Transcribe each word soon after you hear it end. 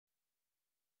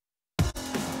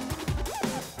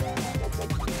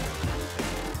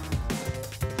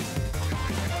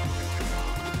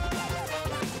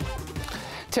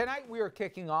we are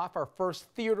kicking off our first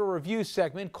theater review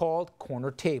segment called Corner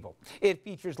Table. It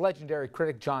features legendary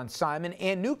critic John Simon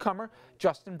and newcomer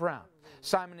Justin Brown.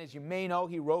 Simon, as you may know,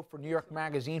 he wrote for New York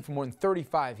Magazine for more than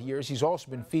 35 years. He's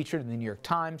also been featured in the New York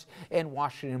Times and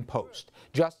Washington Post.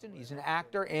 Justin, he's an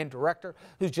actor and director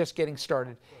who's just getting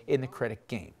started in the critic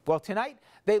game. Well, tonight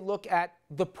they look at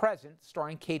The Present,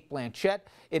 starring Cate Blanchett.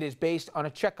 It is based on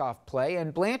a Chekhov play,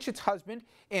 and Blanchett's husband,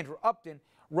 Andrew Upton,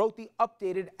 wrote the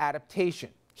updated adaptation.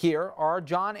 Here are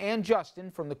John and Justin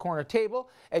from the Corner Table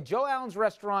at Joe Allen's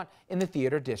restaurant in the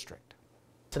Theater District.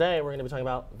 Today we're going to be talking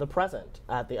about The Present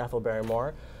at the RFL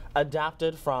Barrymore,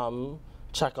 adapted from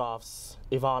Chekhov's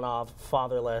Ivanov,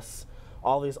 Fatherless,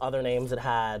 all these other names it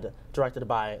had, directed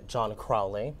by John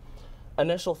Crowley.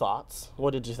 Initial thoughts,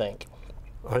 what did you think?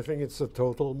 I think it's a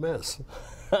total mess.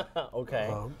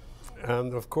 Okay.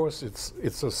 And of course it's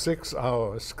a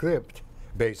 6-hour script,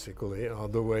 basically,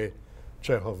 the way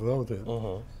Chekhov wrote it.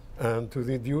 And to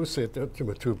reduce it to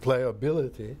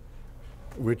playability,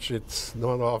 which it's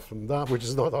not often done, which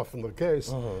is not often the case,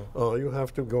 you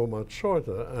have to go much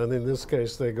shorter. And in this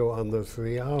case, they go under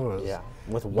 3 hours. Yeah,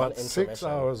 with one But 6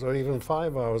 hours or even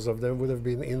 5 hours of them would have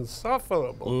been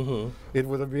insufferable. It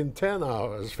would have been 10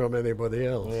 hours from anybody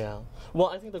else. Yeah. Well,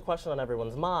 I think the question on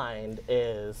everyone's mind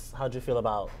is, how do you feel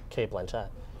about Cate Blanchett?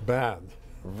 Bad.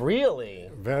 Really?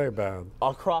 Very bad.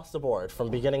 Across the board, from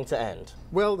beginning to end?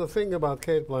 Well, the thing about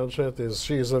Cate Blanchett is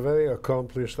she's a very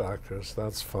accomplished actress.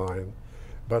 That's fine.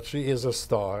 But she is a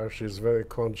star. She's very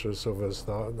conscious of her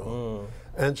star.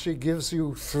 And she gives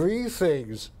you 3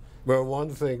 things where one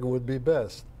thing would be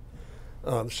best.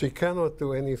 She cannot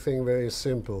do anything very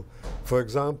simple. For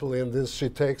example, in this, she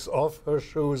takes off her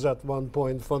shoes at one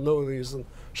point for no reason.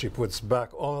 She puts back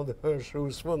on her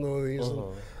shoes for no reason.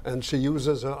 And she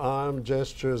uses her arm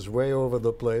gestures way over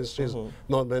the place. She's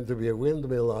not meant to be a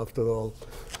windmill, after all.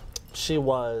 She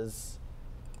was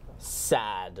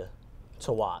sad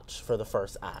to watch for the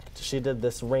first act. She did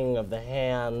this wringing of the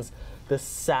hands, this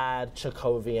sad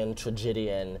Chekhovian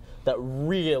tragedian that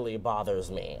really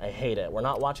bothers me. I hate it. We're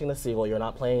not watching The Seagull, you're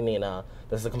not playing Nina.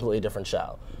 This is a completely different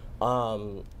show.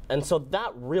 And so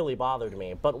that really bothered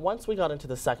me. But once we got into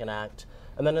the second act,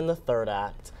 and then in the third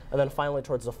act, and then finally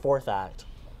towards the fourth act,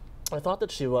 I thought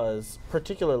that she was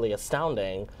particularly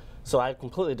astounding, so I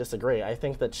completely disagree. I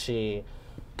think that she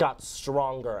got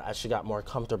stronger as she got more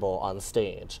comfortable on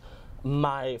stage.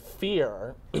 My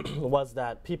fear was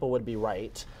that people would be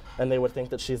right, and they would think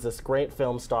that she's this great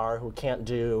film star who can't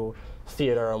do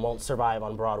theater and won't survive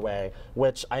on Broadway,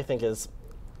 which I think is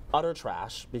utter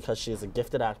trash, because she's a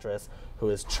gifted actress who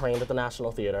is trained at the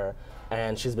National Theater,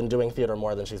 and she's been doing theater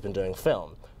more than she's been doing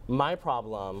film. My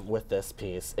problem with this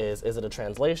piece is it a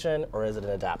translation or is it an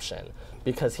adaptation?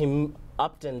 Because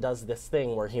Upton does this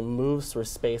thing where he moves through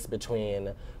space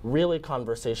between really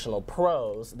conversational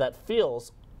prose that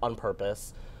feels on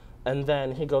purpose, and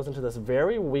then he goes into this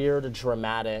very weird,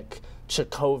 dramatic,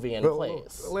 Chekhovian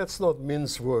place. Let's not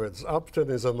mince words. Upton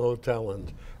is a no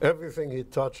talent. Everything he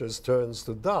touches turns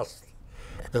to dust,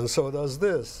 and so does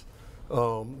this.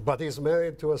 But he's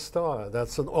married to a star.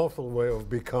 That's an awful way of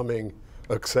becoming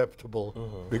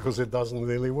acceptable, because it doesn't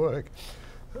really work.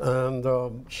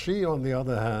 And she, on the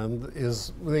other hand,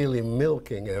 is really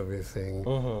milking everything,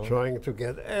 trying to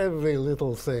get every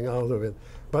little thing out of it.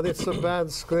 But it's a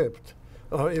bad script.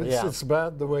 It's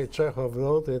bad the way Chekhov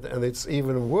wrote it, and it's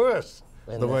even worse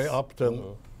the way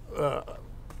Upton,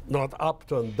 not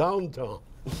Upton, Downtown,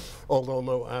 although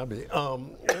no Abbey.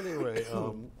 Anyway,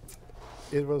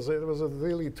 it was a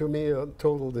really, to me, a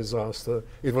total disaster.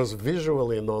 It was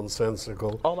visually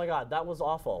nonsensical. Oh my God, that was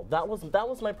awful. That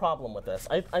was my problem with this.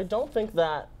 I don't think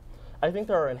that, I think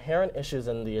there are inherent issues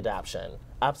in the adaptation,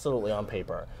 absolutely on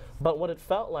paper. But what it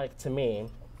felt like to me,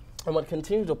 and what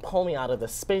continued to pull me out of the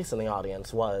space in the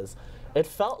audience, was it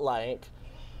felt like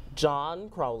John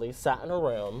Crowley sat in a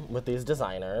room with these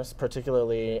designers,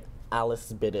 particularly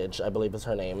Alice Biddage, I believe is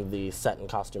her name, the set and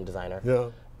costume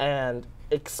designer, and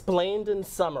explained in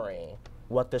summary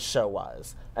what this show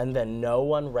was. And then no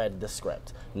one read the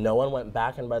script. No one went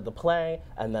back and read the play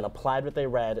and then applied what they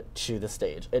read to the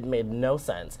stage. It made no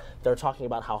sense. They're talking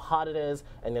about how hot it is,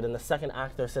 and yet in the second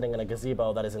act they're sitting in a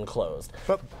gazebo that is enclosed.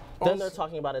 Then they're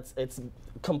talking about it's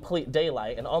complete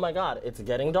daylight, and oh my God, it's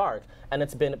getting dark, and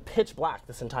it's been pitch black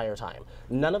this entire time.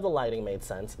 None of the lighting made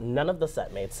sense. None of the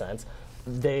set made sense.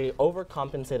 They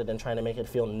overcompensated in trying to make it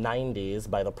feel 90s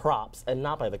by the props and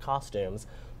not by the costumes.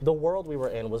 The world we were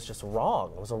in was just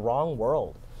wrong. It was a wrong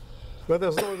world. But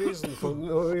there's no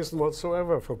reason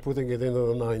whatsoever for putting it into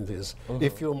the 90s.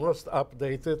 If you must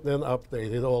update it, then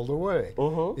update it all the way.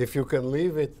 If you can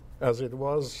leave it as it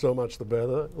was, so much the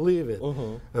better, leave it.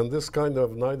 And this kind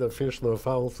of neither fish nor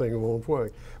fowl thing won't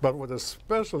work. But what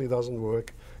especially doesn't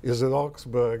work is that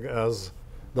Augsburg as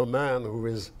the man who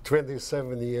is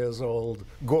 27 years old,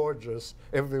 gorgeous,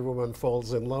 every woman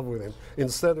falls in love with him.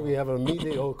 Instead, we have a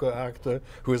mediocre actor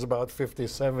who is about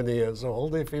 57 years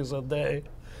old, if he's a day.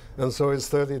 And so it's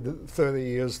 30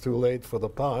 years too late for the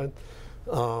part.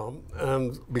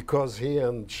 And because he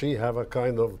and she have a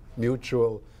kind of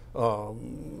mutual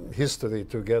history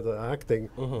together acting,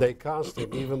 they cast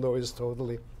him, even though he's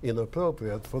totally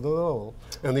inappropriate for the role.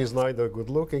 And he's neither good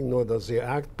looking, nor does he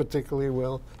act particularly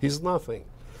well. He's nothing.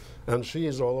 And she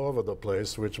is all over the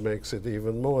place, which makes it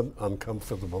even more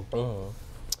uncomfortable.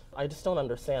 I just don't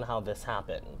understand how this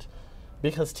happened.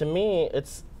 Because to me,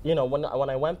 it's, you know, when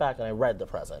I went back and I read The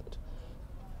Present,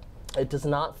 it does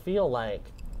not feel like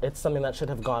it's something that should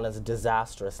have gone as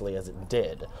disastrously as it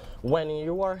did. When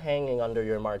you are hanging under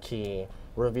your marquee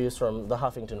reviews from the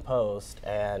Huffington Post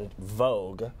and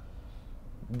Vogue,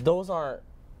 those aren't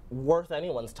worth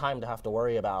anyone's time to have to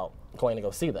worry about going to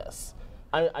go see this.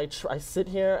 I sit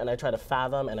here and I try to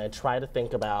fathom and I try to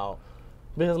think about,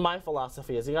 because my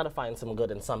philosophy is you got to find some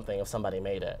good in something if somebody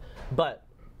made it. But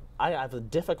I have a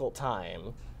difficult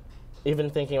time even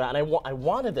thinking about, and I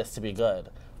wanted this to be good.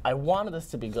 I wanted this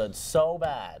to be good so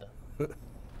bad.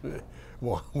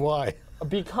 Why?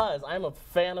 Because I'm a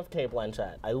fan of Cate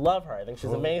Blanchett. I love her. I think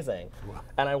she's amazing.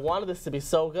 And I wanted this to be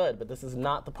so good, but this is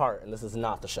not the part and this is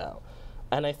not the show.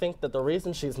 And I think that the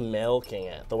reason she's milking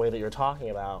it the way that you're talking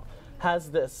about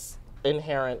has this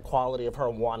inherent quality of her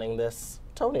wanting this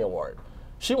Tony Award.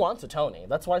 She wants a Tony.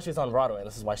 That's why she's on Broadway, and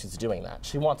this is why she's doing that.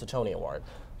 She wants a Tony Award,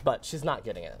 but she's not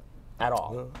getting it at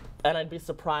all. No. And I'd be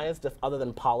surprised if, other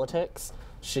than politics,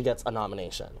 she gets a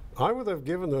nomination. I would have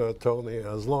given her a Tony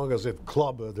as long as it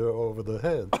clobbered her over the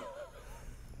head.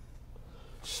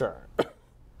 Sure.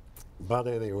 But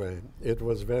anyway, it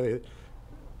was very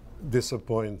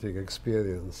disappointing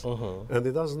experience. And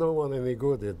it does no one any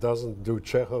good. It doesn't do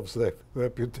Chekhov's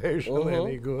reputation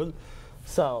any good.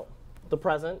 So, The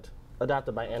Present,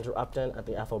 adapted by Andrew Upton at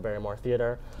the Ethel Barrymore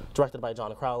Theater, directed by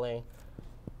John Crowley.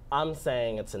 I'm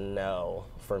saying it's a no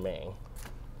for me.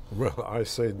 Well, I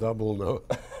say double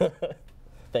no.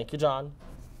 Thank you, John.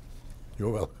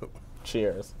 You're welcome.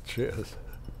 Cheers. Cheers.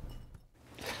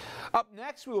 Up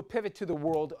next, we will pivot to the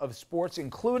world of sports,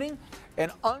 including an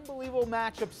unbelievable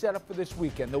matchup set up for this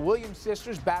weekend. The Williams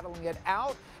sisters battling it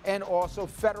out, and also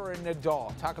Federer and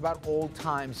Nadal. Talk about old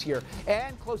times here.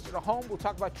 And closer to home, we'll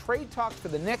talk about trade talks for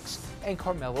the Knicks and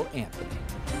Carmelo Anthony.